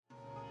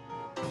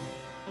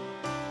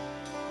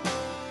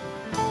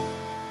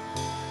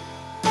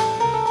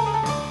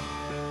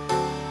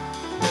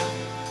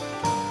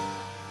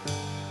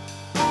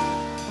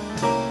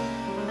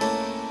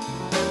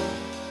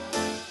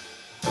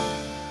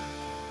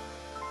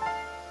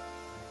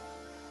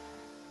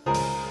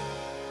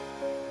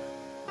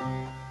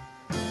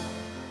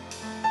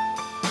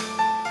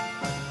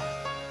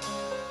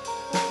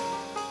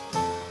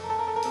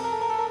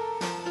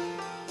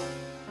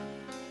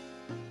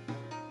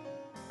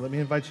Let me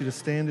invite you to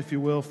stand, if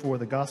you will, for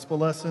the gospel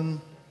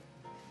lesson.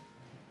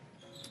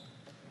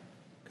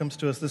 Comes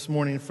to us this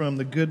morning from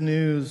the Good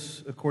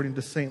News according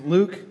to St.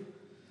 Luke,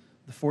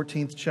 the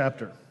 14th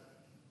chapter.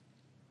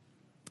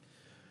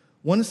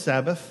 One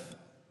Sabbath,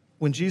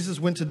 when Jesus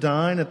went to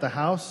dine at the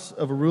house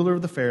of a ruler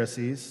of the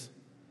Pharisees,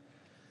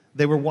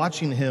 they were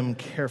watching him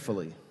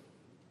carefully.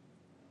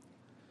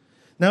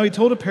 Now he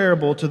told a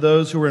parable to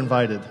those who were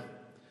invited,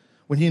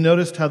 when he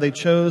noticed how they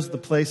chose the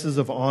places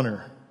of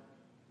honor,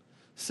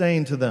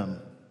 saying to them,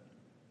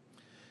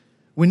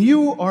 "When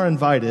you are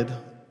invited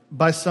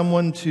by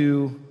someone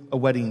to a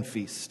wedding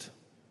feast,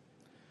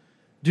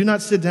 do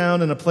not sit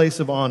down in a place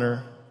of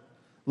honor,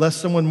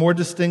 lest someone more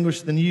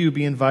distinguished than you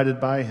be invited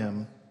by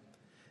him.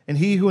 And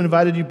he who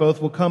invited you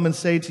both will come and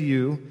say to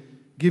you,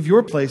 'Give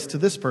your place to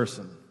this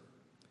person.'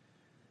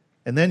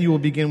 And then you will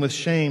begin with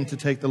shame to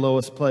take the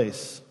lowest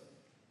place.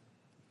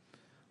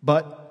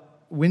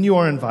 But when you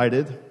are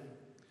invited,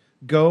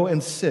 go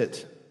and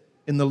sit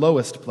in the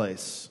lowest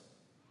place,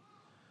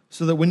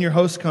 so that when your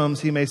host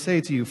comes, he may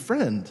say to you,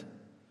 'Friend,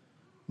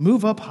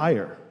 move up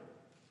higher.'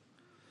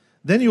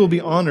 Then you will be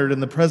honored in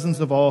the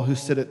presence of all who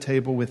sit at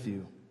table with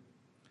you.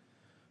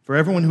 For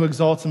everyone who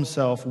exalts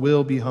himself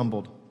will be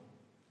humbled,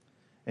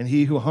 and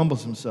he who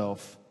humbles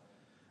himself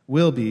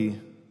will be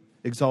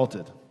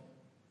exalted."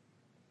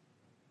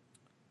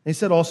 And he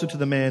said also to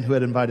the man who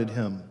had invited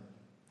him,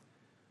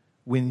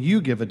 "When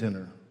you give a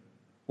dinner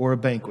or a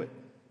banquet,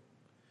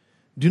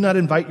 do not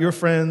invite your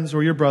friends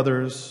or your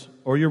brothers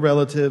or your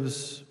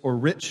relatives or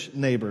rich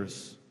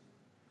neighbors,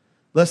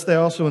 lest they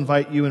also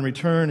invite you in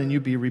return and you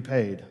be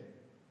repaid.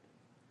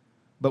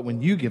 But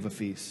when you give a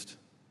feast,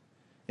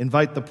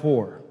 invite the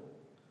poor,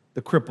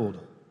 the crippled,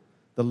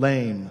 the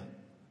lame,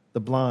 the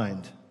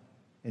blind,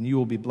 and you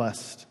will be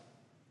blessed,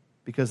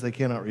 because they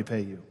cannot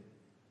repay you.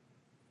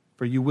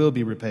 For you will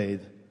be repaid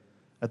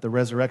at the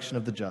resurrection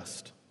of the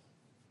just."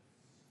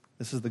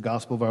 This is the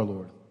gospel of our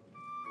Lord.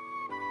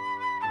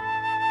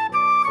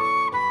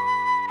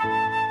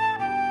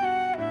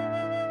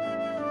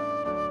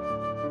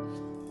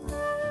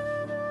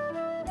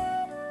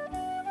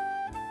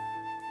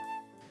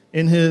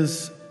 In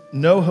his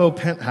NoHo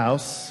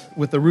penthouse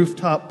with a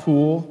rooftop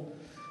pool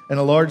and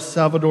a large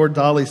Salvador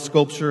Dali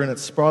sculpture in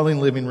its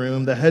sprawling living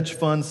room, the hedge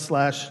fund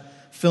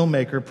 /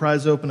 filmmaker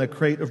pries open a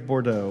crate of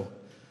Bordeaux,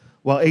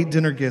 while 8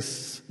 dinner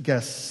guests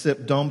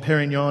sip Dom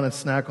Perignon and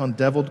snack on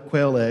deviled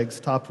quail eggs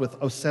topped with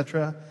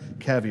Osetra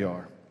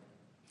caviar.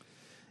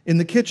 In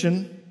the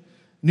kitchen,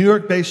 New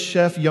York-based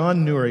chef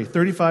Jan Nouri,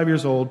 35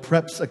 years old,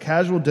 preps a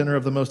casual dinner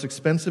of the most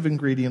expensive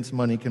ingredients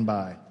money can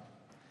buy.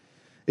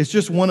 It's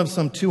just one of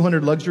some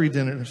 200 luxury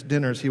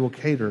dinners he will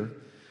cater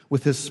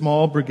with his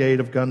small brigade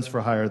of guns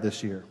for hire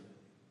this year.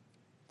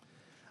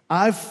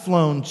 "I've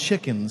flown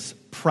chickens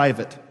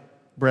private,"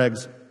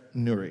 brags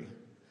Nouri.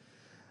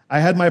 "I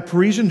had my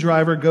Parisian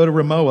driver go to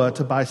Rimowa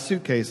to buy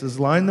suitcases,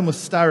 line them with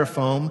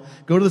styrofoam,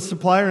 go to the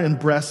supplier in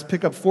Brest,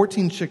 pick up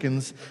 14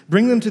 chickens,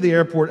 bring them to the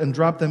airport, and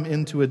drop them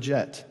into a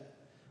jet.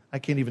 I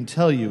can't even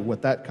tell you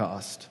what that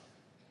cost."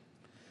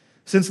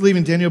 Since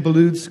leaving Daniel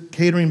Boulud's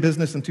catering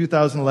business in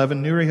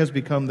 2011, Nouri has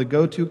become the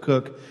go-to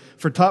cook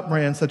for top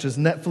brands such as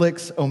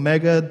Netflix,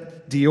 Omega,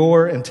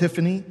 Dior, and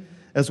Tiffany,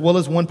 as well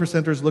as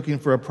one-percenters looking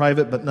for a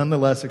private but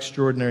nonetheless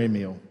extraordinary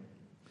meal.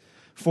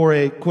 For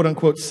a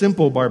quote-unquote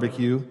simple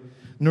barbecue,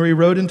 Nouri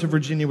rode into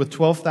Virginia with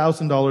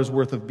 $12,000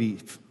 worth of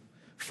beef,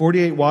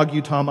 48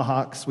 Wagyu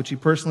tomahawks, which he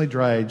personally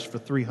dry-aged for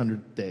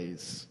 300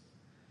 days.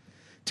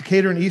 To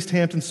cater an East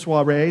Hampton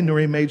soiree,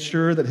 Nouri made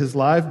sure that his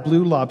live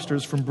blue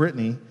lobsters from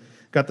Brittany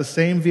got the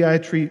same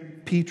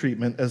VIP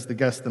treatment as the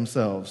guests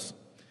themselves,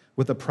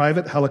 with a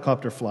private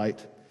helicopter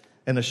flight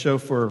and a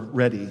chauffeur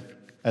ready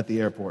at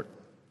the airport.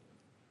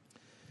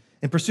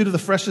 In pursuit of the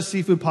freshest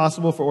seafood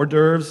possible for hors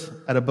d'oeuvres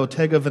at a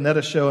Bottega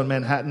Veneta show in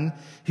Manhattan,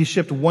 he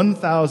shipped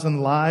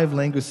 1,000 live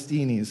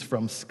langostinis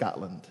from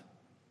Scotland.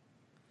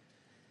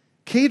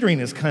 "Catering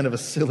is kind of a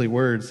silly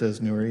word,"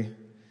 says Nouri.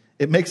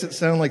 "It makes it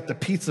sound like the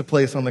pizza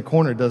place on the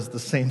corner does the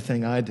same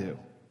thing I do."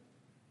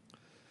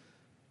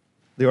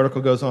 The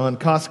article goes on,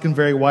 "Costs can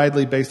vary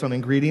widely based on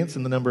ingredients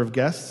and the number of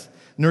guests.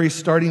 Nouri's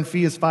starting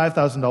fee is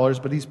 $5,000,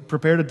 but he's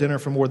prepared a dinner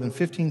for more than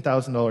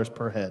 $15,000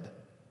 per head.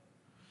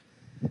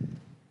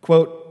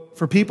 Quote,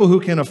 "For people who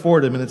can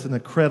afford him, and it's an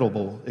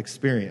incredible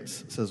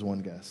experience," says one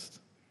guest.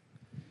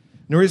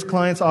 Nouri's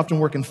clients often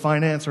work in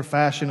finance or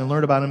fashion and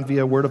learn about him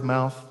via word of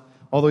mouth,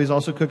 although he's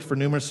also cooked for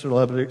numerous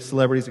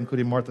celebrities,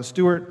 including Martha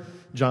Stewart,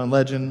 John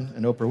Legend,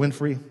 and Oprah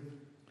Winfrey.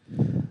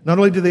 Not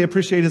only do they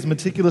appreciate his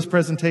meticulous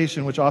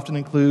presentation, which often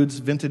includes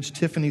vintage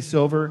Tiffany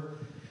silver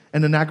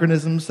and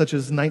anachronisms such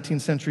as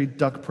 19th century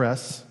duck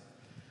press,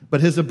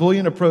 but his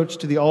ebullient approach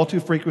to the all too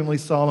frequently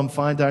solemn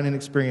fine dining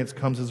experience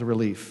comes as a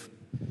relief.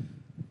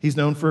 He's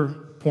known for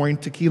pouring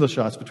tequila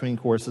shots between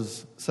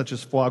courses, such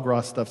as foie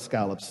gras stuffed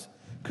scallops,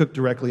 cooked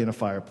directly in a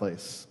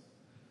fireplace.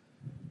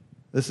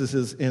 This is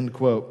his end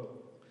quote.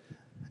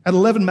 At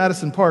 11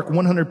 Madison Park,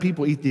 100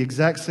 people eat the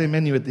exact same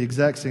menu at the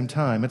exact same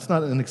time. It's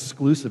not an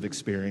exclusive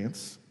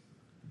experience.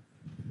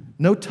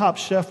 No top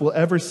chef will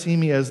ever see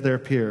me as their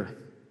peer.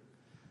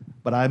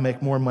 but I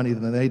make more money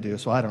than they do,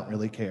 so I don't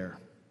really care.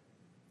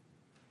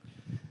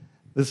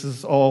 This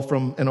is all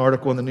from an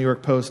article in the New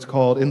York Post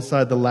called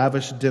Inside the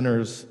Lavish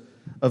Dinners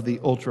of the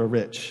Ultra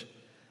Rich.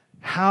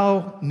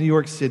 How New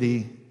York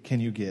City can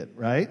you get,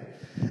 right?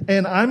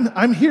 And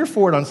I'm here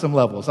for it on some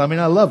levels. I mean,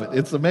 I love it.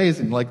 It's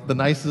amazing. Like the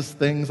nicest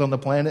things on the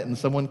planet, and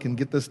someone can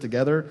get this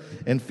together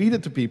and feed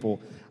it to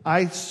people.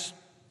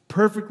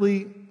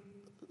 Perfectly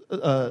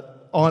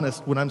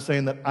honest when I'm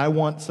saying that I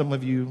want some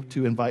of you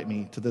to invite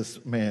me to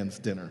this man's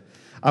dinner.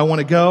 I want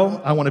to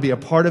go. I want to be a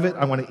part of it.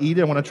 I want to eat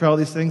it. I want to try all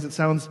these things. It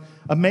sounds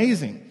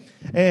amazing.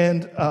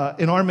 And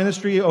in our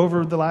ministry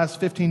over the last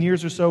 15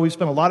 years or so, we've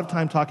spent a lot of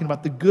time talking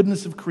about the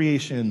goodness of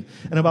creation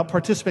and about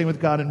participating with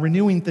God and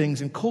renewing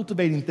things and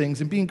cultivating things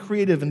and being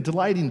creative and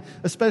delighting,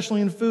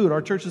 especially in food.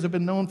 Our churches have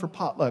been known for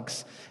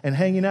potlucks and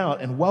hanging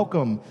out and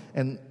welcome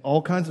and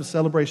all kinds of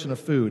celebration of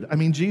food. I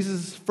mean,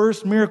 Jesus'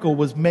 first miracle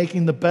was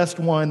making the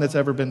best wine that's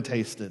ever been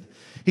tasted.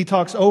 He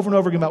talks over and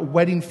over again about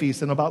wedding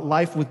feasts and about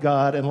life with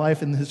God and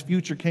life in his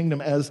future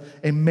kingdom as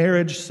a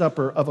marriage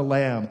supper of a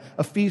lamb,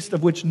 a feast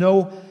of which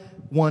no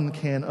one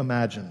can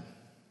imagine.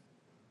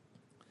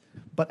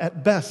 But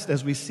at best,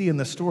 as we see in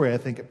the story, I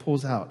think it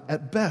pulls out,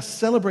 at best,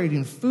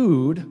 celebrating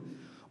food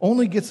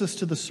only gets us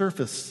to the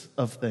surface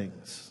of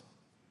things.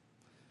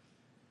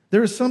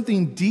 There is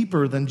something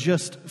deeper than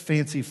just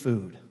fancy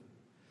food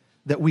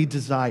that we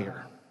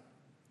desire.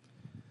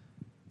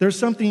 There's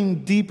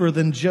something deeper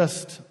than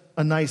just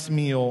a nice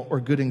meal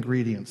or good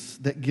ingredients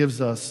that gives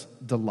us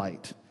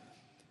delight.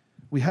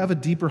 We have a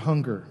deeper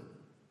hunger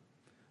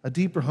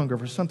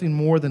for something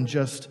more than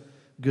just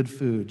good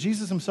food.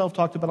 Jesus himself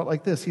talked about it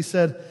like this. He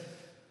said,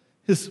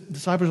 his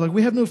disciples are like,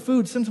 we have no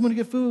food. Send someone to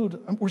get food.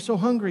 We're so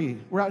hungry.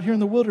 We're out here in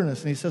the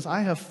wilderness. And he says,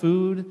 I have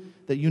food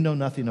that you know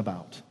nothing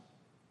about.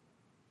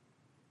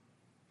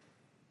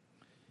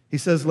 He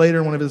says later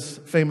in one of his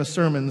famous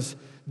sermons,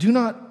 do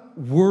not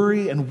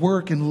worry and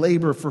work and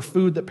labor for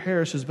food that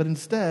perishes, but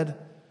instead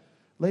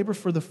labor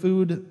for the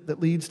food that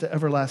leads to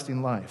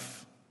everlasting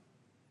life.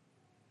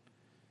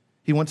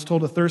 He once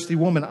told a thirsty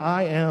woman,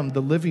 I am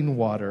the living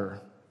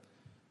water.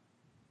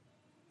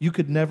 You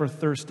could never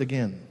thirst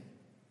again.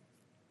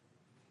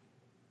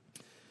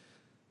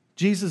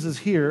 Jesus is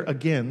here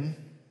again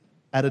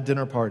at a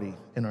dinner party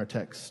in our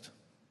text.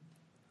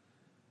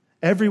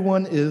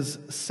 Everyone is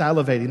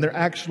salivating. They're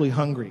actually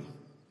hungry.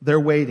 They're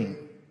waiting.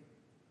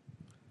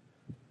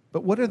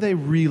 But what are they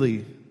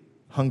really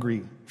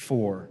hungry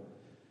for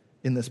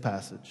in this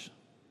passage?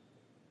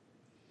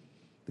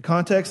 The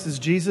context is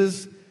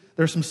Jesus.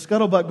 There's some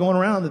scuttlebutt going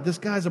around that this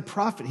guy's a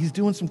prophet. He's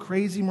doing some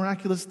crazy,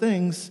 miraculous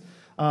things.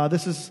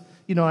 This is,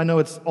 I know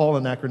it's all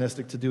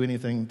anachronistic to do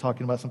anything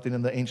talking about something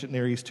in the ancient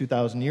Near East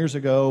 2,000 years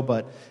ago,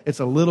 but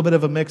it's a little bit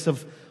of a mix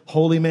of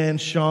holy man,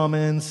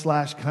 shaman, /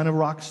 kind of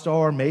rock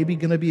star, maybe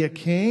going to be a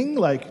king.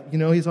 Like,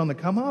 he's on the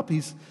come up.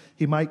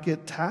 He might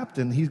get tapped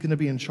and he's going to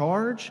be in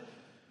charge.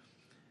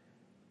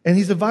 And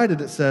he's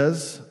invited, it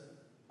says,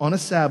 on a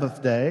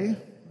Sabbath day,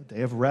 a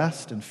day of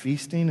rest and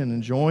feasting and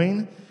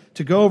enjoying,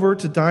 to go over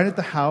to dine at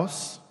the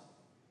house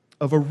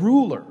of a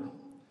ruler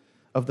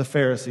of the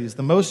Pharisees,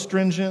 the most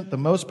stringent, the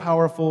most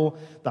powerful,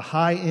 the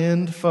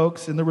high-end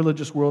folks in the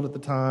religious world at the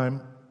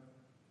time,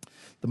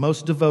 the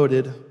most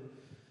devoted.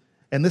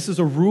 And this is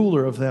a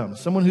ruler of them,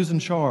 someone who's in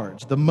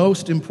charge, the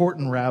most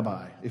important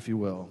rabbi, if you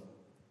will.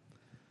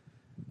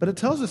 But it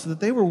tells us that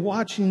they were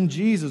watching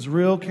Jesus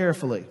real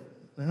carefully.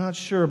 They're not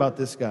sure about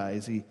this guy.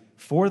 Is he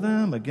for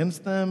them,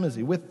 against them? Is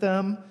he with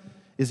them?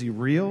 Is he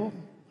real?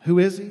 Who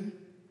is he?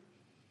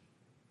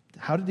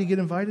 How did he get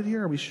invited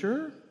here? Are we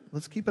sure?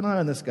 Let's keep an eye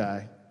on this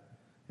guy.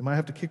 You might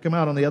have to kick him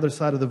out on the other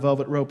side of the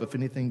velvet rope if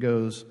anything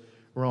goes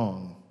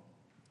wrong.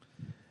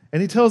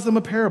 And he tells them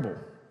a parable.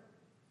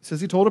 He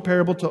says he told a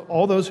parable to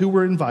all those who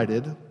were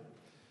invited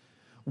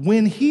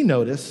when he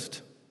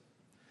noticed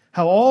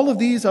how all of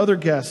these other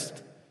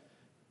guests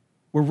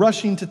were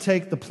rushing to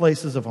take the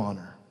places of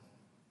honor.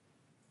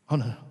 Oh,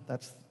 no,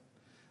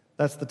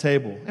 that's the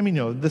table. I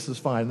mean, this is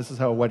fine. This is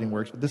how a wedding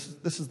works. But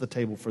this is the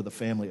table for the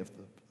family of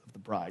the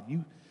bride.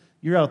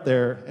 You're out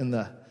there in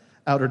the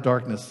outer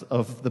darkness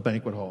of the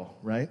banquet hall,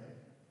 right?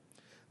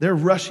 They're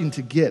rushing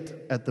to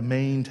get at the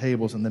main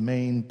tables and the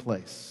main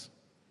place.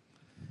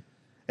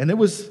 And it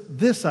was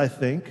this, I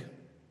think,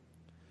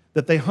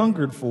 that they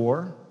hungered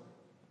for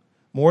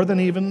more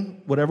than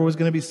even whatever was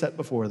going to be set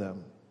before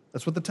them.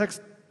 That's what the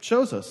text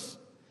shows us.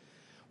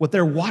 What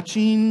they're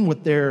watching,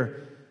 what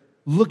they're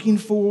looking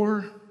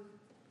for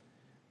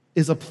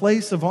is a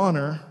place of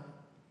honor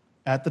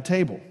at the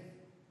table,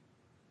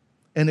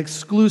 an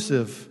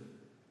exclusive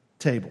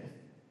table.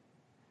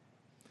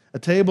 A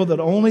table that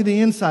only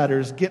the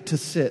insiders get to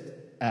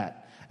sit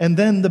at. And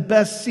then the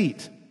best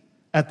seat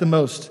at the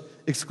most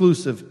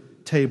exclusive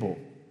table.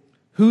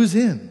 Who's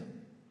in?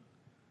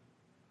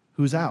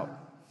 Who's out?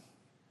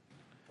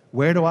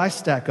 Where do I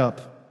stack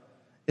up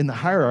in the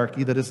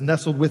hierarchy that is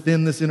nestled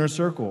within this inner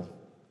circle?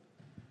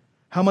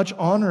 How much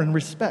honor and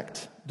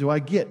respect do I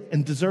get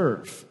and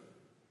deserve?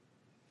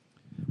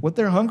 What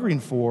they're hungering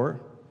for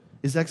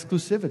is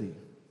exclusivity.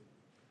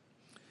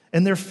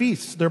 And their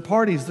feasts, their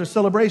parties, their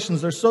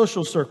celebrations, their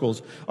social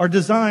circles are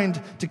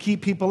designed to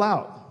keep people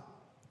out.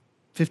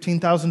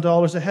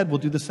 $15,000 a head will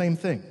do the same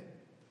thing.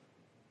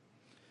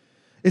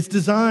 It's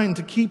designed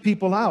to keep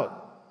people out,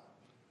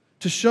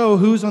 to show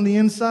who's on the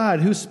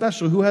inside, who's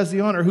special, who has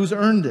the honor, who's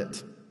earned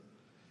it.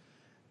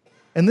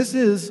 And this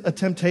is a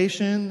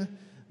temptation,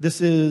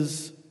 this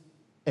is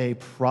a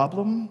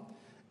problem,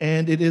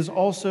 and it is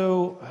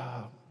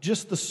also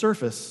just the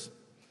surface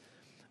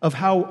of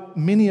how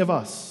many of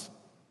us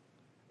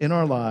in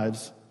our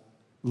lives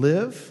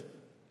live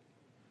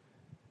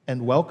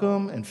and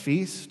welcome and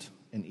feast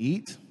and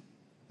eat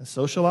and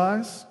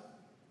socialize.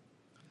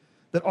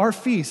 That our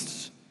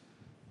feasts,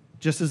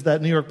 just as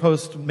that New York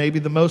Post, maybe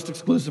the most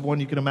exclusive one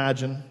you can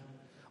imagine,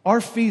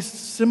 our feasts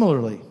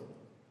similarly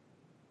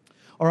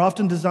are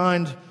often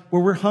designed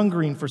where we're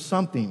hungering for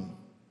something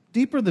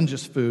deeper than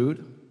just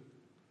food.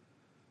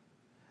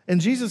 And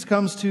Jesus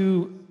comes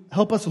to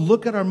help us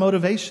look at our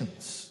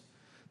motivations,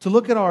 to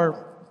look at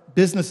our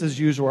business as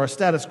usual, our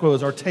status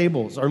quos, our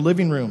tables, our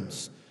living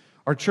rooms,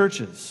 our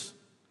churches,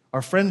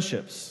 our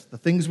friendships, the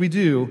things we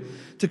do,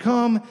 to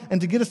come and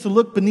to get us to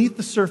look beneath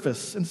the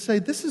surface and say,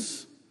 this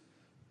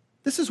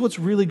is what's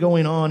really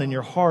going on in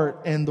your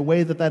heart and the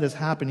way that that is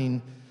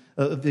happening,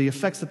 the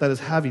effects that that is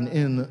having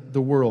in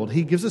the world.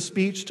 He gives a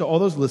speech to all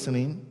those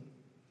listening,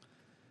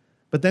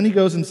 but then he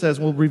goes and says,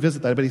 we'll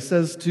revisit that, but he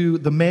says to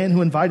the man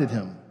who invited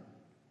him,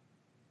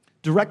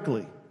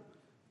 directly,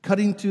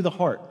 cutting to the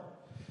heart.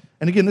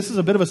 And again, this is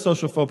a bit of a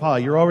social faux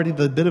pas. You're already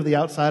the bit of the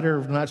outsider.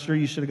 I'm not sure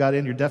you should have got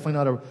in. You're definitely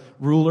not a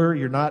ruler.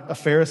 You're not a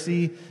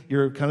Pharisee.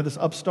 You're kind of this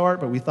upstart,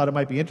 but we thought it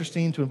might be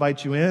interesting to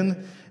invite you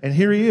in. And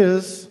here he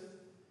is,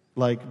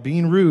 like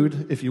being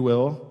rude, if you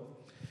will.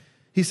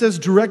 He says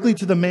directly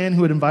to the man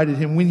who had invited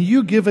him, when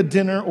you give a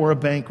dinner or a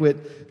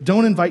banquet,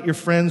 don't invite your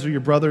friends or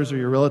your brothers or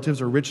your relatives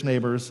or rich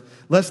neighbors,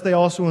 lest they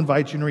also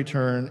invite you in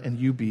return and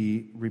you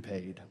be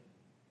repaid.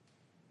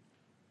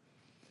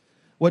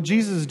 What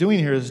Jesus is doing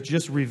here is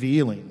just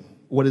revealing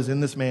what is in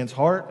this man's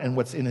heart and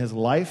what's in his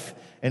life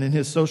and in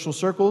his social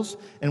circles,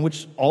 and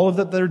which all of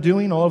that they're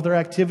doing, all of their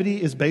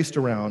activity is based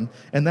around.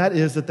 And that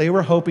is that they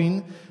were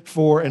hoping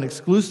for an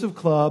exclusive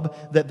club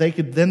that they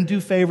could then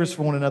do favors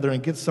for one another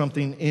and get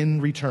something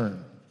in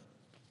return.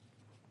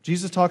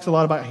 Jesus talks a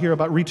lot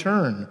about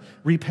return,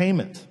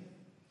 repayment,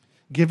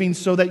 giving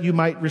so that you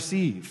might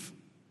receive,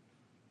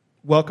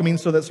 welcoming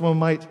so that someone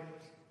might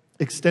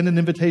extend an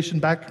invitation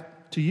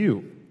back to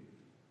you.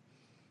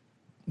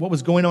 What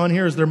was going on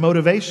here is their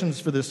motivations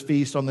for this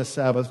feast on this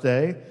Sabbath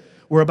day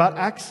were about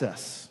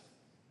access,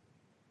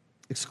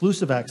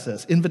 exclusive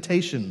access,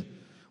 invitation,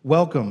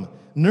 welcome,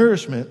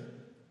 nourishment,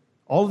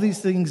 all of these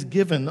things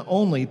given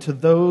only to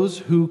those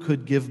who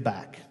could give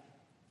back.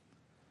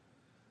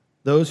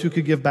 Those who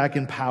could give back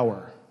in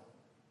power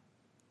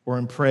or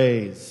in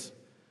praise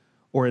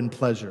or in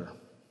pleasure.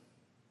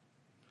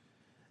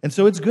 And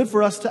so it's good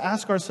for us to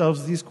ask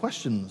ourselves these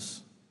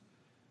questions.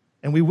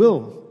 And we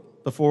will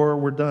before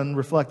we're done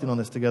reflecting on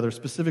this together,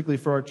 specifically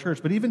for our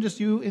church, but even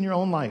just you in your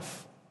own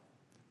life.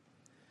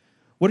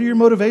 What are your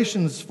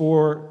motivations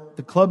for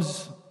the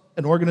clubs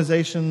and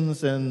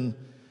organizations and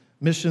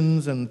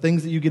missions and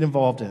things that you get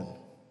involved in?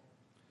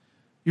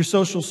 Your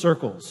social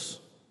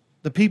circles,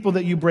 the people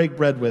that you break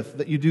bread with,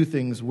 that you do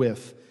things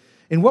with.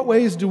 In what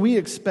ways do we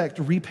expect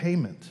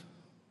repayment?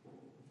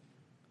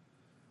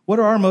 What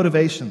are our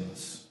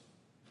motivations?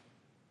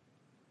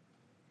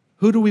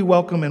 Who do we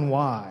welcome and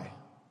why?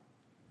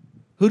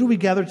 Who do we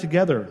gather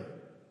together,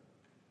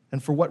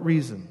 and for what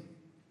reason?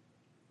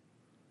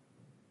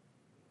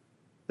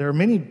 There are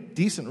many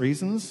decent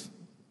reasons,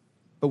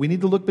 but we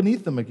need to look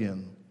beneath them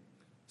again.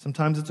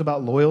 Sometimes it's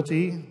about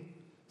loyalty,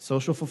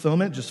 social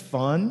fulfillment, just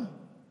fun.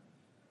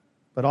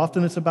 But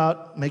often it's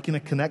about making a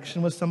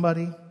connection with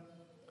somebody,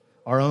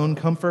 our own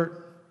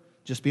comfort,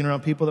 just being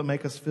around people that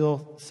make us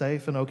feel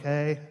safe and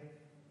okay.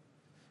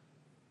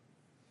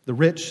 The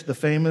rich, the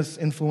famous,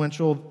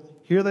 influential,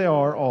 here they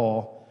are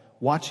all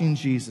watching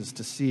Jesus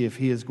to see if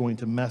he is going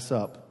to mess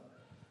up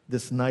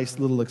this nice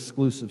little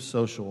exclusive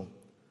social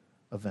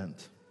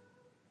event.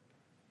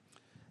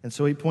 And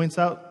so he points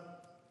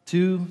out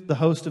to the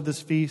host of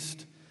this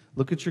feast,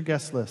 look at your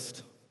guest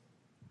list.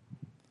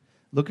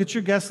 Look at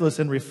your guest list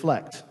and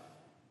reflect.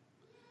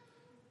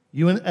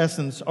 You, in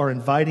essence, are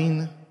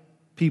inviting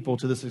people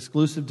to this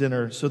exclusive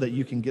dinner so that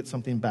you can get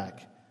something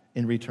back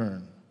in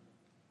return.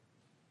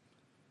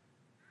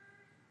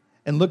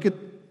 And look at,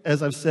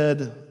 as I've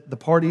said, the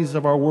parties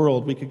of our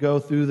world. We could go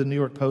through the New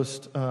York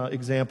Post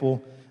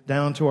example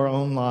down to our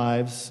own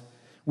lives.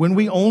 When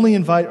we only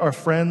invite our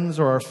friends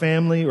or our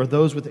family or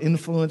those with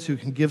influence who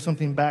can give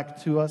something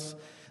back to us,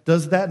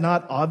 does that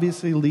not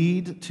obviously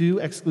lead to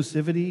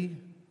exclusivity?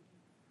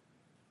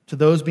 To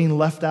those being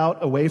left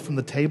out away from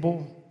the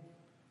table?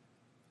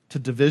 To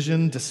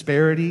division,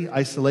 disparity,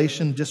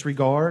 isolation,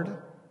 disregard?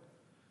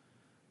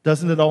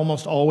 Doesn't it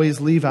almost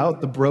always leave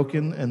out the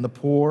broken and the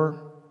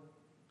poor,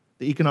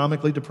 the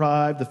economically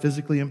deprived, the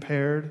physically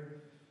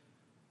impaired,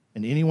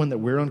 and anyone that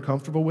we're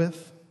uncomfortable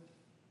with?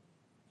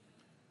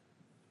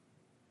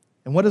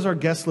 And what does our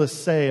guest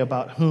list say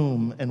about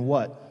whom and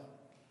what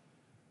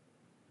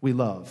we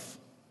love?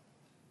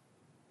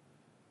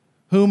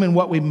 Whom and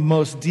what we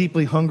most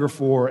deeply hunger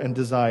for and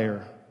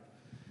desire.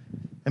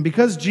 And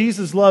because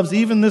Jesus loves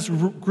even this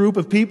group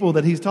of people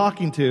that he's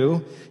talking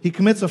to, he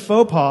commits a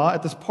faux pas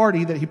at this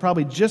party that he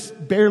probably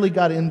just barely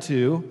got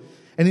into,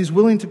 and he's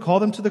willing to call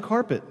them to the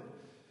carpet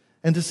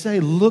and to say,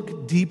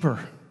 look deeper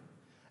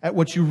at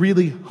what you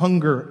really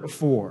hunger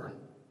for.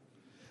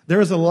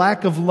 There is a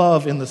lack of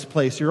love in this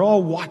place. You're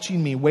all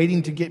watching me,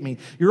 waiting to get me.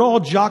 You're all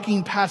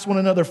jockeying past one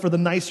another for the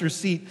nicer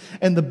seat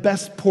and the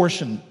best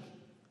portion.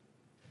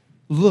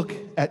 Look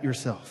at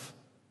yourself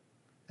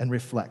and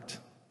reflect.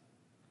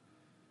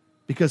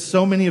 Because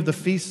so many of the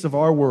feasts of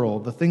our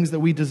world, the things that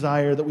we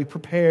desire, that we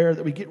prepare,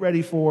 that we get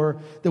ready for,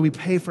 that we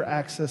pay for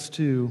access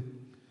to,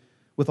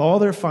 with all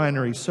their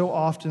finery, so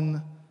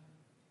often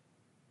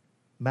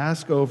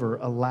mask over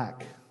a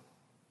lack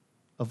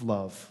of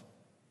love,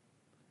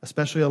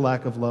 especially a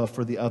lack of love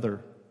for the other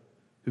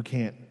who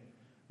can't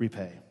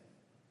repay.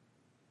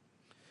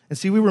 And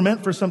see, we were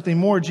meant for something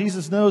more.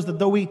 Jesus knows that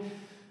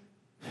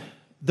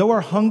though our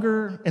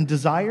hunger and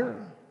desire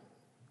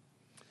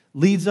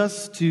leads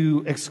us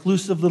to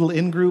exclusive little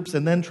in-groups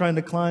and then trying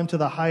to climb to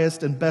the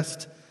highest and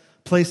best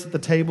place at the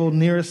table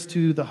nearest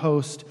to the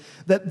host,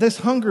 that this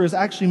hunger is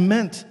actually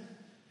meant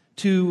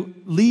to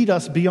lead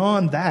us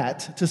beyond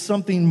that to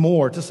something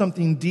more, to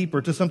something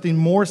deeper, to something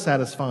more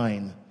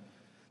satisfying.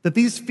 That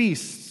these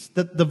feasts,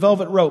 that the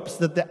velvet ropes,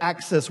 that the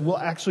access will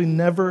actually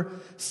never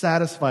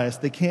satisfy us.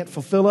 They can't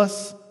fulfill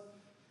us,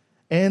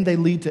 and they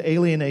lead to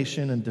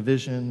alienation and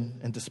division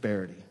and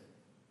disparity.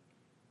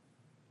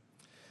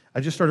 I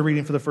just started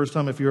reading for the first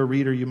time. If you're a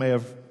reader, you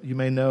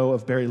may know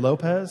of Barry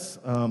Lopez.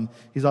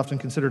 He's often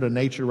considered a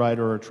nature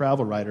writer or a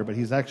travel writer, but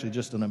he's actually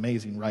just an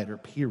amazing writer,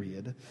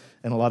 period.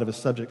 And a lot of his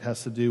subject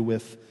has to do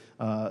with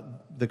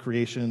the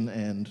creation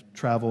and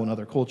travel and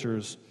other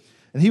cultures.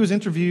 And he was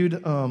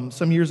interviewed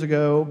some years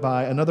ago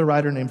by another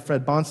writer named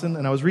Fred Bonson,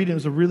 and I was reading. It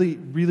was a really,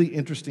 really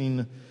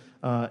interesting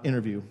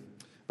interview.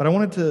 But I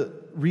wanted to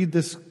read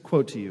this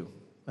quote to you.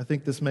 I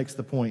think this makes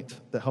the point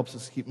that helps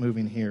us keep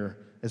moving here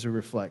as we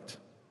reflect.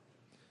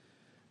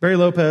 Barry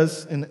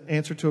Lopez, in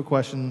answer to a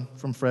question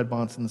from Fred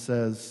Bonson,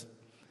 says,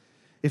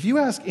 if you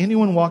ask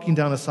anyone walking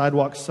down a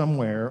sidewalk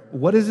somewhere,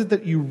 what is it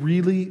that you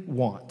really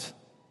want?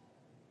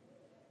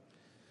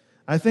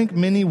 I think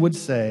many would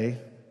say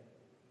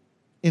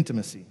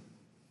intimacy.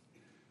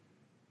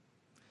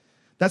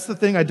 That's the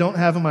thing I don't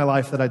have in my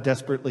life that I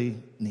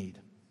desperately need.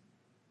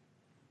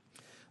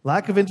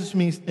 Lack of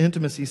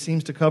intimacy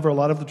seems to cover a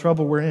lot of the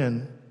trouble we're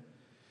in.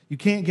 You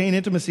can't gain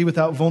intimacy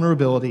without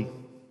vulnerability.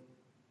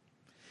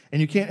 And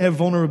you can't have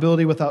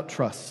vulnerability without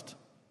trust.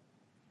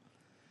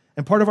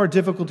 And part of our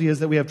difficulty is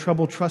that we have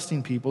trouble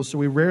trusting people, so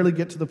we rarely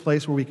get to the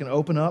place where we can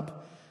open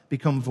up,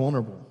 become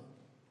vulnerable.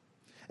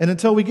 And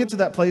until we get to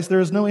that place, there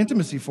is no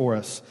intimacy for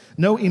us,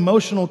 no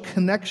emotional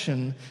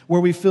connection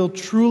where we feel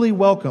truly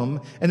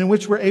welcome and in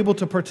which we're able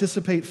to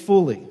participate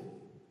fully.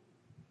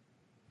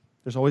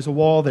 There's always a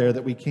wall there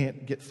that we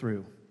can't get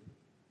through.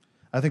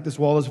 I think this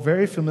wall is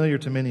very familiar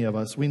to many of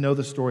us. We know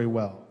the story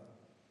well.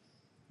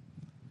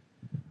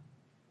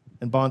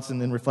 And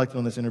Bonson, in reflecting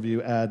on this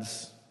interview,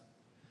 adds,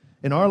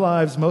 in our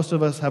lives, most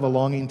of us have a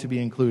longing to be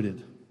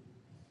included.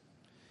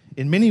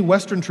 In many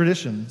Western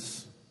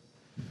traditions,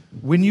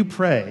 when you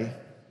pray,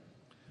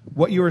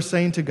 what you are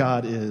saying to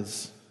God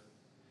is,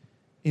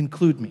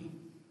 include me.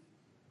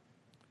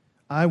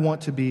 I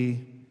want to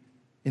be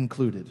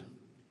included.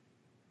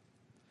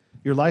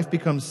 Your life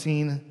becomes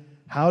seeing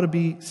how to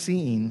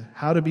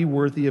be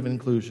worthy of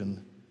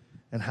inclusion,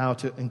 and how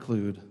to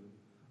include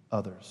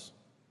others.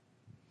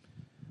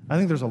 I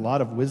think there's a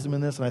lot of wisdom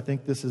in this, and I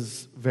think this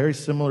is very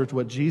similar to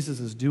what Jesus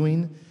is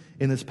doing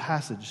in this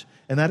passage.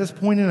 And that is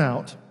pointing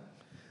out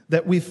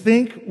that we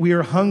think we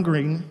are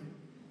hungering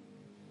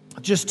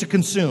just to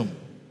consume.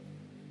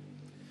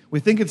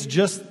 We think it's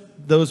just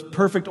those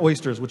perfect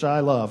oysters, which I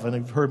love, and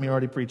you've heard me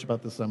already preach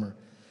about this summer,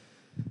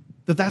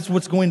 that's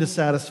what's going to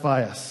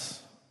satisfy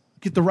us.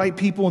 Get the right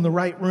people in the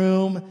right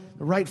room,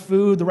 the right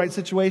food, the right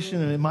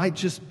situation, and it might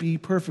just be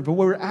perfect. But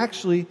what we're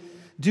actually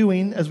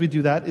doing as we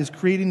do that is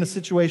creating a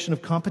situation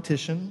of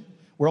competition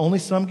where only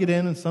some get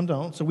in and some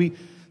don't. So we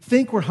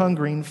think we're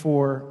hungering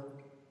for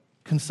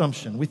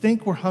consumption. We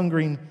think we're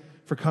hungering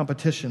for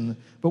competition,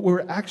 but what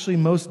we're actually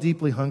most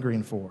deeply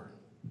hungering for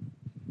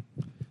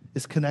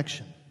is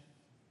connection,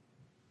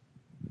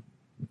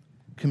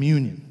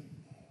 communion.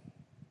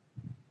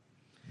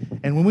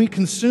 And when we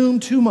consume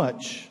too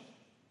much,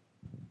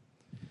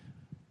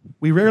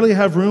 we rarely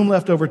have room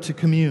left over to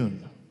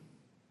commune,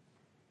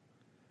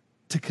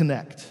 to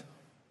connect,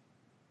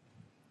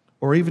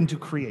 or even to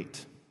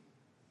create.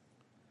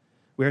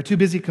 We are too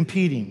busy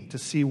competing to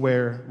see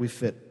where we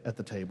fit at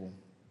the table.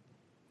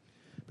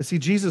 But see,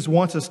 Jesus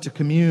wants us to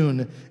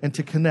commune and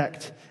to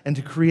connect and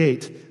to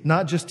create,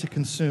 not just to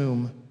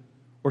consume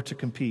or to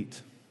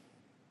compete.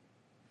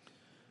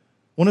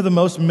 One of the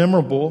most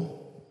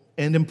memorable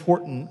and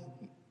important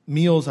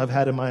meals I've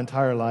had in my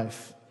entire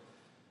life,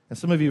 And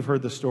some of you have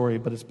heard this story,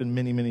 but it's been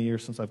many, many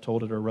years since I've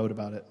told it or wrote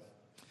about it.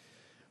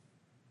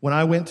 When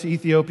I went to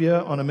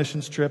Ethiopia on a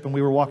missions trip and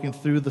we were walking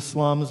through the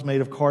slums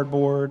made of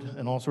cardboard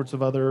and all sorts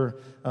of other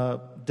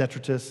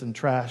detritus and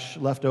trash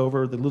left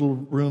over, the little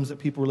rooms that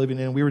people were living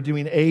in, we were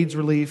doing AIDS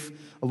relief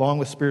along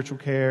with spiritual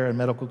care and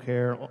medical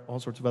care, all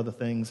sorts of other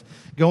things.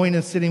 Going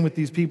and sitting with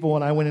these people,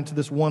 and I went into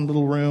this one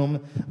little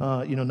room,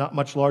 not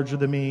much larger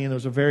than me, and there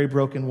was a very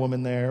broken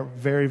woman there,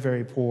 very,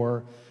 very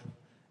poor,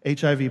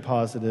 HIV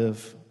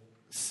positive,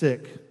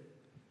 sick.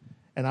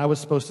 And I was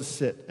supposed to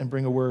sit and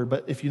bring a word.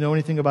 But if you know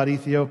anything about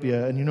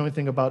Ethiopia and you know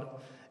anything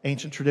about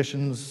ancient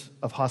traditions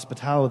of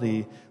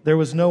hospitality, there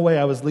was no way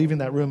I was leaving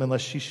that room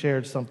unless she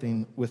shared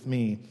something with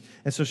me.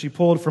 And so she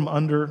pulled from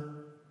under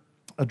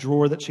a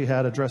drawer that she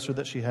had, a dresser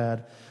that she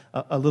had,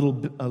 a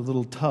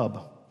little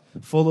tub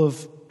full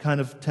of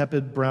kind of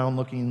tepid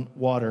brown-looking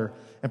water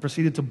and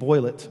proceeded to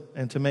boil it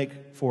and to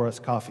make for us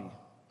coffee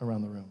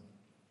around the room.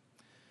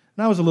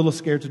 And I was a little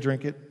scared to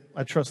drink it.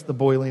 I trust the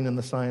boiling and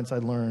the science I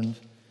learned.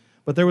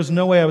 But there was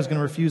no way I was going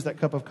to refuse that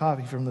cup of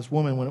coffee from this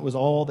woman when it was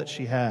all that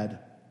she had.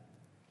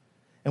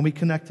 And we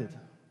connected. And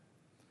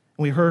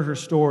we heard her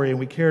story, and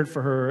we cared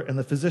for her, and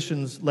the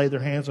physicians laid their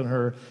hands on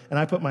her, and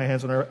I put my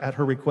hands on her at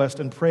her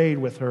request and prayed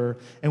with her,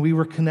 and we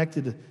were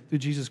connected through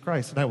Jesus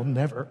Christ. And I will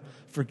never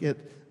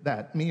forget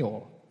that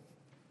meal.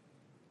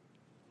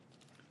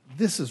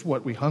 This is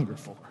what we hunger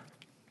for.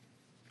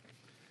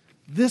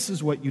 This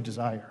is what you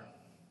desire.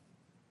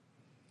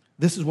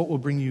 This is what will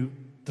bring you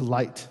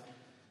delight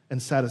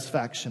and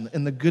satisfaction.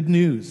 And the good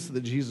news that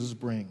Jesus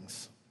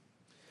brings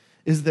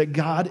is that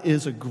God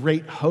is a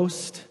great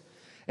host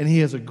and he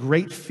has a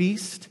great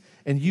feast,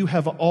 and you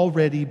have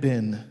already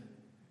been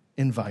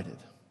invited.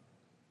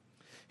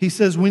 He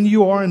says, when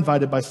you are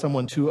invited by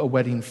someone to a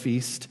wedding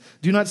feast,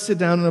 do not sit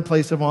down in a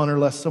place of honor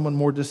lest someone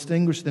more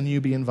distinguished than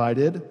you be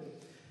invited.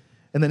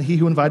 And then he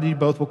who invited you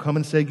both will come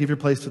and say, give your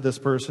place to this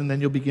person.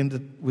 Then you'll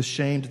begin with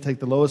shame to take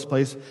the lowest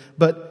place.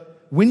 But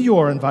when you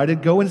are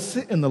invited, go and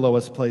sit in the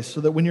lowest place,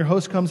 so that when your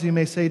host comes, he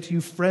may say to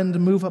you, friend,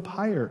 move up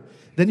higher.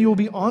 Then you will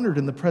be honored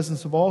in the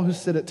presence of all who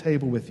sit at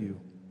table with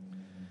you.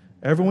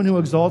 Everyone who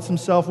exalts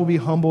himself will be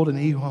humbled, and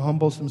he who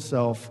humbles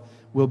himself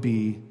will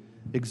be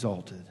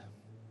exalted.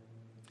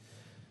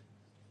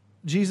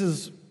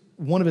 Jesus,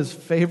 one of his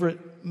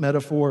favorite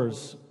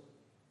metaphors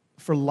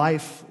for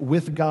life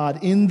with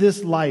God in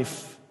this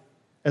life,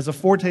 as a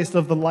foretaste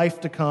of the life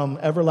to come,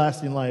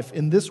 everlasting life,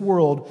 in this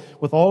world,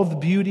 with all of the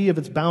beauty of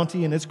its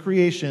bounty and its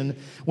creation,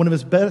 one of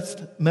his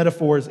best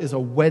metaphors is a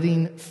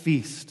wedding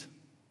feast.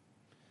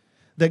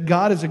 That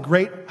God is a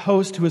great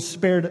host who has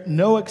spared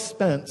no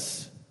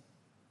expense,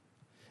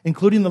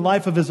 including the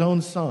life of his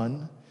own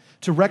Son,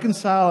 to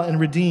reconcile and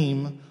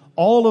redeem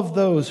all of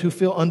those who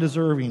feel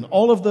undeserving,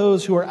 all of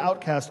those who are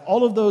outcast,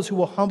 all of those who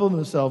will humble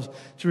themselves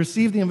to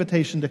receive the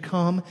invitation to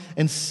come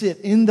and sit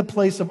in the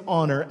place of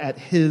honor at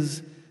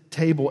his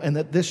table, and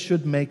that this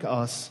should make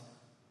us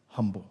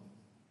humble.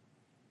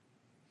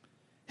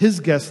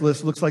 His guest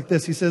list looks like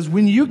this. He says,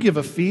 when you give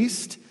a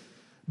feast,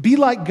 be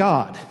like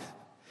God.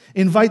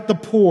 Invite the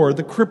poor,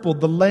 the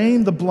crippled, the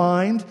lame, the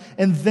blind,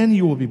 and then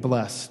you will be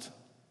blessed.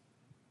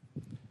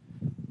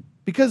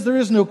 Because there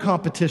is no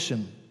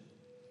competition.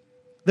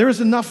 There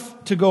is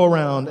enough to go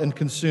around and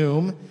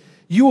consume.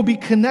 You will be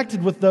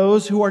connected with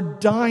those who are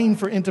dying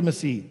for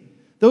intimacy,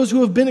 those who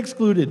have been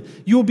excluded.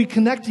 You will be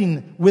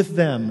connecting with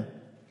them.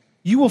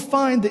 You will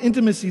find the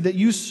intimacy that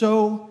you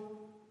so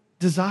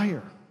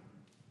desire,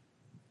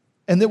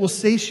 and that will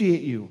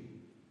satiate you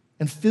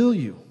and fill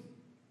you.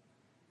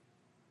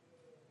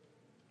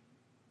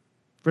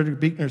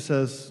 Frederick Buechner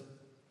says,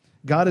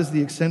 God is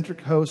the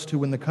eccentric host who,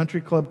 when the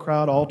country club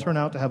crowd all turn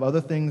out to have other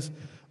things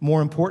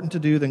more important to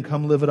do than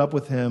come live it up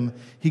with him,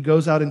 he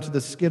goes out into the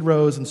Skid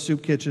Rows and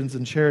soup kitchens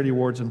and charity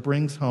wards and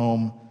brings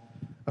home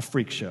a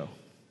freak show.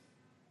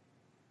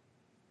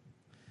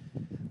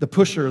 The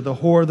pusher, the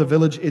whore, the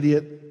village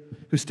idiot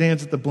who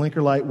stands at the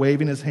blinker light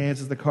waving his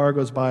hands as the car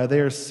goes by, they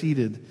are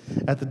seated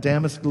at the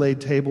damask-laid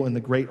table in the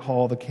great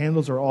hall. The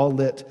candles are all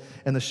lit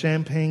and the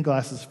champagne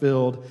glasses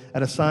filled.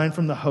 At a sign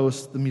from the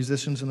host, the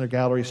musicians in their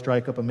gallery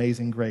strike up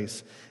Amazing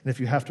Grace. And if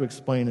you have to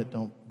explain it,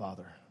 don't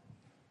bother.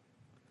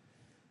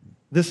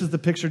 This is the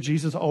picture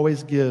Jesus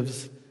always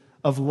gives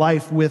of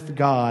life with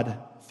God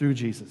through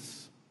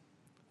Jesus,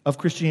 of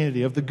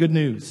Christianity, of the good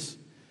news,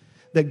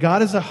 that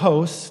God is a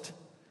host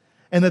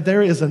and that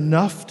there is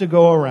enough to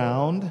go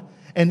around.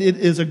 And it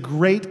is a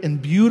great and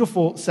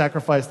beautiful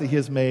sacrifice that he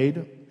has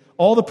made.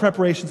 All the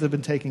preparations have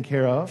been taken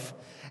care of.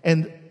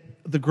 And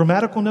the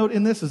grammatical note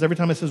in this is every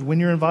time it says when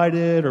you're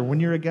invited or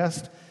when you're a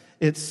guest,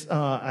 it's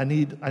I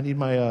need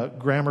my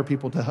grammar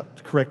people to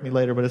correct me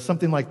later, but it's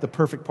something like the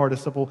perfect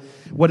participle.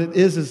 What it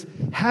is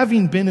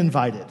having been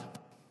invited.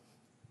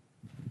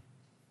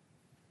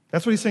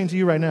 That's what he's saying to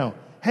you right now.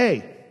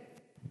 Hey,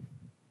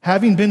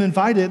 having been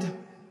invited,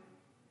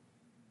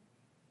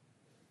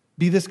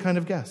 be this kind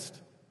of guest.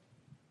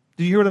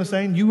 Do you hear what I'm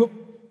saying?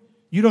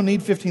 You don't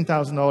need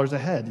 $15,000 a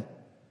head.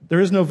 There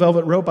is no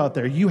velvet rope out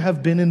there. You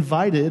have been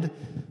invited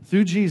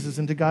through Jesus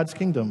into God's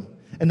kingdom.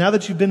 And now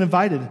that you've been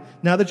invited,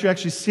 now that you're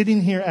actually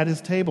sitting here at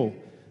his table,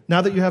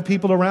 now that you have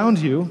people around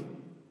you,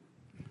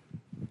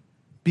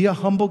 be a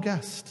humble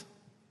guest.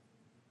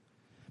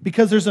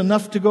 Because there's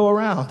enough to go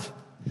around.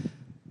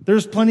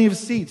 There's plenty of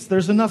seats.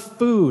 There's enough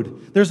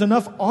food. There's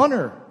enough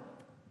honor.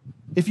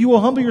 If you will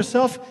humble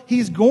yourself,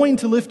 he's going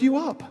to lift you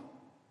up.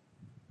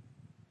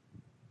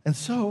 And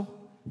so,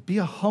 be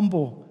a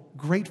humble,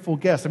 grateful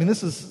guest. I mean,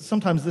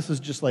 sometimes this is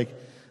just like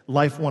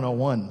life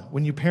 101.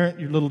 When you parent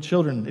your little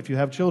children, if you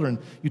have children,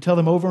 you tell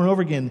them over and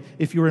over again,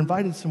 if you're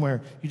invited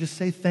somewhere, you just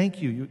say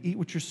thank you. You eat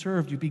what you're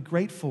served. You be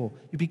grateful.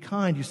 You be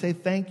kind. You say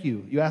thank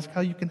you. You ask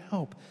how you can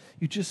help.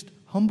 You just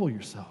humble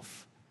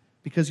yourself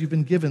because you've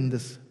been given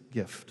this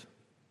gift.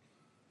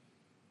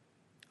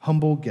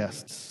 Humble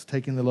guests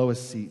taking the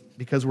lowest seat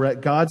because we're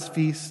at God's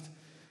feast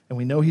and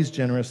we know he's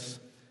generous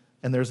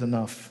and there's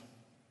enough.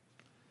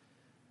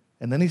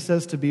 And then he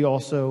says to be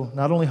also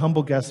not only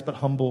humble guests but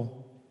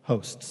humble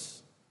hosts.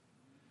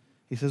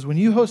 He says, when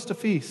you host a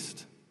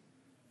feast,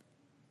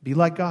 be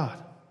like God.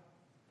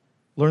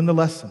 Learn the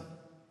lesson.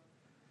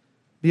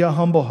 Be a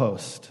humble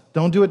host.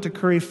 Don't do it to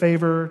curry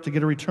favor, to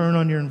get a return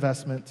on your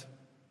investment.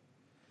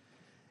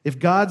 If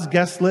God's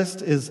guest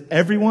list is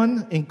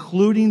everyone,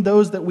 including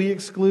those that we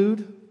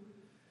exclude,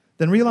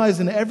 then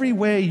realize in every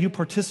way you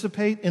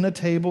participate in a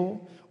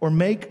table or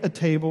make a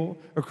table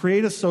or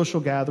create a social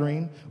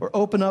gathering or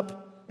open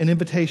up an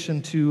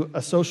invitation to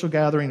a social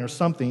gathering or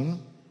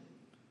something,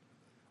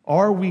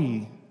 are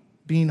we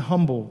being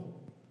humble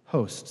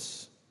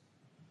hosts?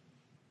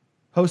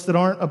 Hosts that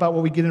aren't about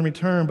what we get in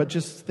return, but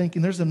just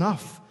thinking there's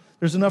enough.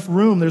 There's enough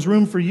room. There's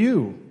room for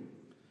you.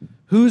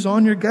 Who's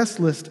on your guest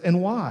list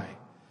and why?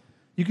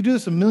 You could do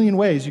this a million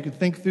ways. You could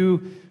think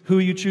through who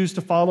you choose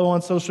to follow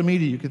on social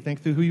media. You could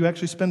think through who you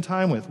actually spend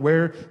time with.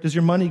 Where does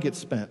your money get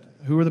spent?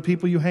 Who are the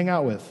people you hang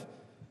out with?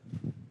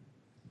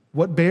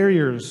 What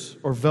barriers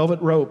or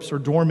velvet ropes or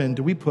doormen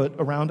do we put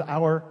around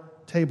our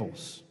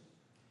tables?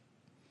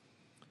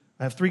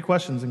 I have 3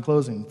 questions in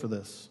closing for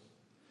this.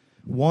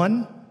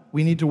 1,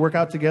 we need to work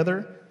out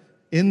together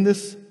in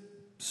this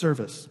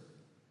service.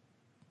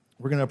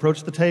 We're going to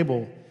approach the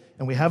table,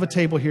 and we have a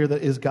table here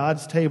that is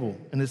God's table,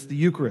 and it's the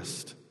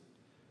Eucharist.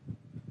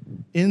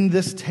 In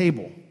this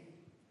table,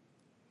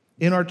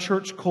 in our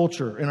church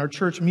culture, in our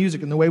church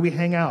music, in the way we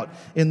hang out,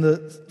 in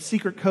the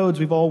secret codes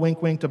we've all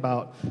wink-winked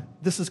about,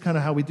 this is kind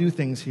of how we do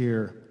things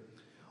here.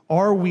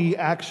 Are we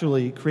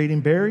actually creating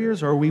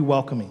barriers, or are we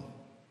welcoming?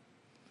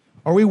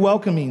 Are we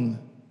welcoming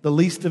the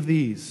least of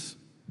these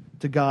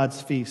to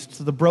God's feast,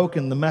 to the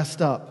broken, the messed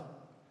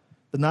up,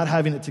 the not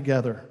having it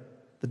together,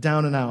 the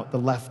down and out, the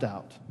left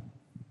out?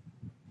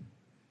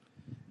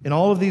 In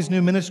all of these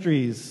new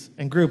ministries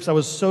and groups, I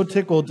was so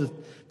tickled to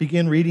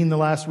begin reading the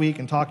last week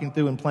and talking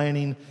through and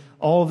planning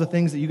all of the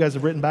things that you guys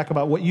have written back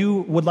about what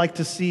you would like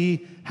to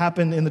see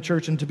happen in the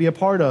church and to be a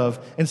part of.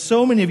 And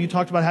so many of you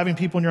talked about having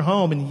people in your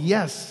home. And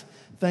yes,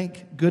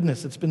 thank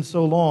goodness it's been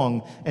so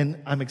long,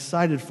 and I'm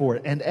excited for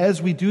it. And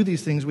as we do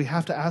these things, we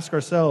have to ask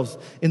ourselves,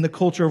 in the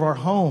culture of our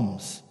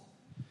homes,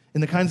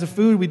 in the kinds of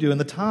food we do, in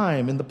the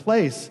time, in the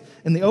place,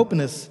 in the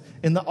openness,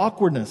 in the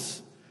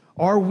awkwardness,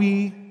 are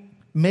we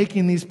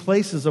making these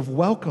places of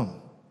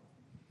welcome?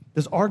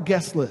 Does our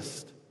guest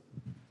list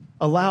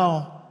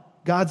allow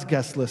God's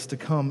guest list to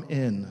come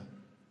in?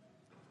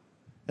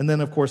 And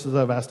then, of course, as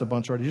I've asked a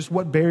bunch already, just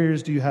what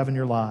barriers do you have in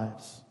your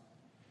lives?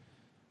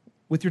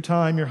 With your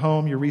time, your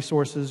home, your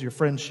resources, your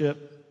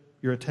friendship,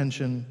 your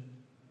attention.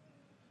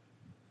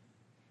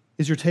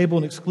 Is your table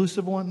an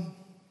exclusive one?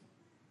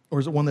 Or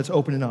is it one that's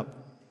opening up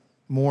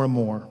more and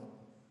more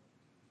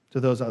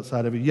to those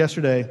outside of you?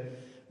 Yesterday,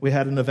 we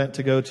had an event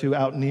to go to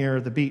out near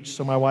the beach,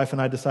 so my wife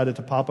and I decided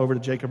to pop over to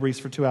Jacob Riis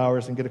for 2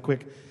 hours and get a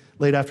quick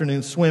late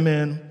afternoon swim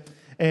in.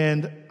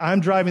 And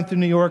I'm driving through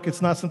New York.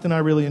 It's not something I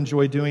really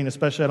enjoy doing,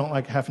 especially I don't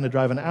like having to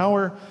drive an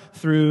hour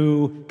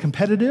through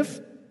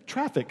competitive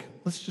traffic.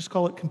 Let's just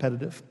call it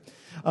competitive.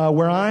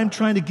 Where I'm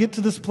trying to get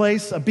to this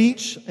place, a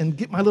beach, and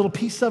get my little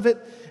piece of it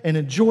and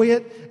enjoy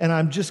it. And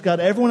I'm just got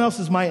everyone else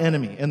is my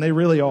enemy, and they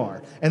really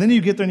are. And then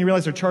you get there and you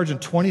realize they're charging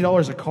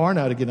 $20 a car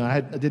now to get in.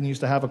 I didn't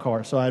used to have a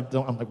car, so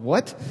I'm like,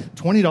 what?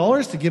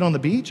 $20 to get on the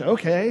beach?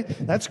 Okay,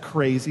 that's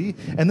crazy.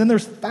 And then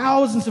there's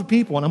thousands of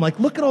people, and I'm like,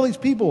 look at all these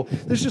people.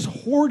 There's just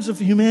hordes of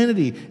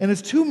humanity, and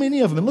it's too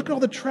many of them. And look at all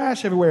the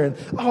trash everywhere. And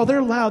oh,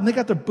 they're loud, and they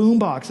got their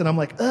boombox, and I'm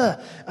like,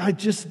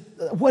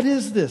 what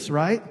is this,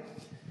 right?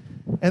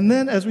 And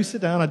then as we sit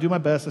down, I do my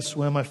best, I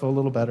swim, I feel a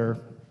little better.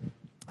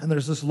 And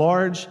there's this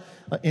large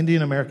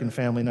Indian American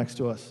family next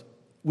to us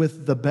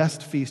with the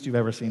best feast you've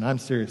ever seen. I'm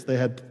serious. They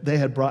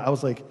had brought,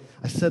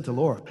 I said to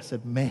Laura, I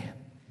said, man,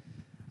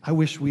 I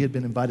wish we had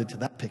been invited to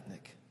that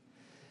picnic.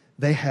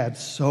 They had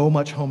so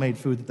much homemade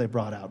food that they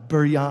brought out.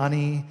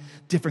 Biryani,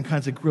 different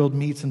kinds of grilled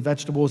meats and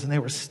vegetables, and they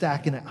were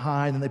stacking it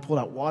high, and then they pulled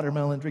out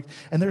watermelon drinks,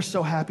 and they're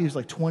so happy. There's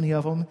like 20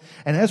 of them.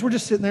 And as we're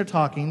just sitting there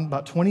talking,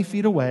 about 20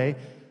 feet away,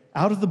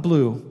 out of the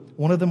blue,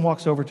 one of them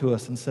walks over to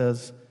us and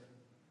says,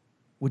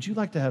 would you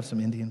like to have some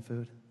Indian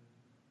food?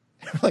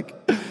 And we're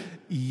like,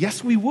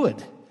 yes, we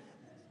would.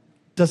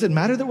 Does it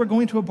matter that we're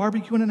going to a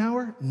barbecue in an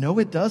hour? No,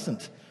 it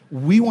doesn't.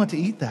 We want to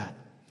eat that.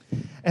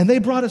 And they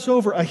brought us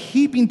over a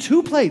heaping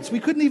 2 plates. We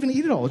couldn't even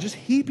eat it all, just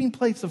heaping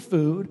plates of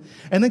food.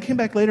 And then came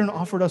back later and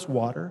offered us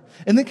water.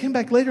 And then came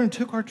back later and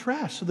took our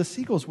trash so the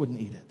seagulls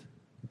wouldn't eat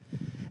it.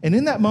 And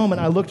in that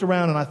moment, I looked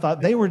around and I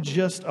thought they were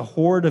just a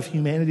horde of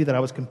humanity that I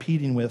was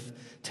competing with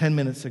 10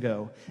 minutes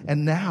ago.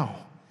 And now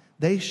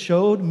they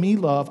showed me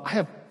love.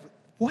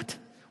 What?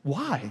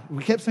 Why?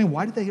 We kept saying,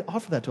 why did they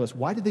offer that to us?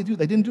 Why did they do it?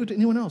 They didn't do it to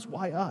anyone else.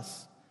 Why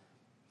us?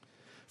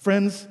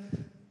 Friends,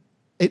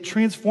 it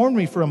transformed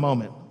me for a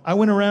moment. I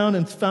went around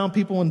and found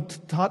people and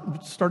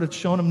started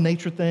showing them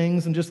nature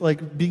things and just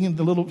like being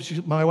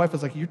my wife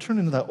was like, you're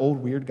turning into that old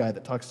weird guy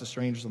that talks to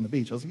strangers on the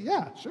beach. I was like,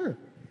 yeah, sure.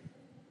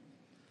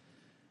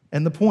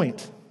 And the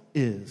point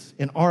is,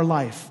 in our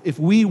life, if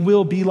we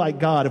will be like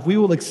God, if we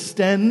will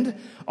extend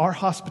our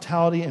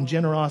hospitality and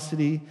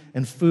generosity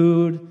and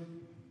food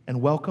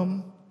and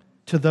welcome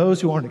to those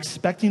who aren't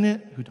expecting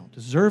it, who don't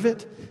deserve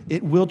it,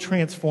 it will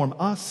transform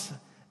us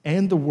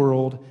and the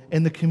world,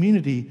 and the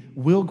community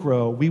will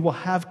grow. We will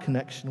have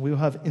connection, we will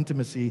have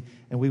intimacy,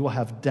 and we will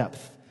have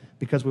depth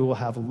because we will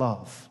have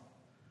love.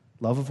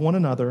 Love of one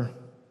another,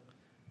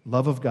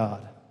 love of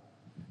God,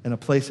 and a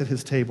place at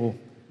his table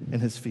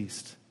and his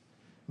feast.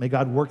 May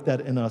God work that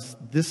in us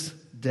this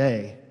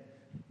day,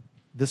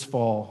 this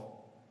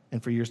fall,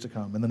 and for years to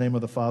come. In the name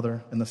of the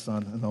Father, and the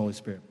Son, and the Holy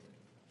Spirit.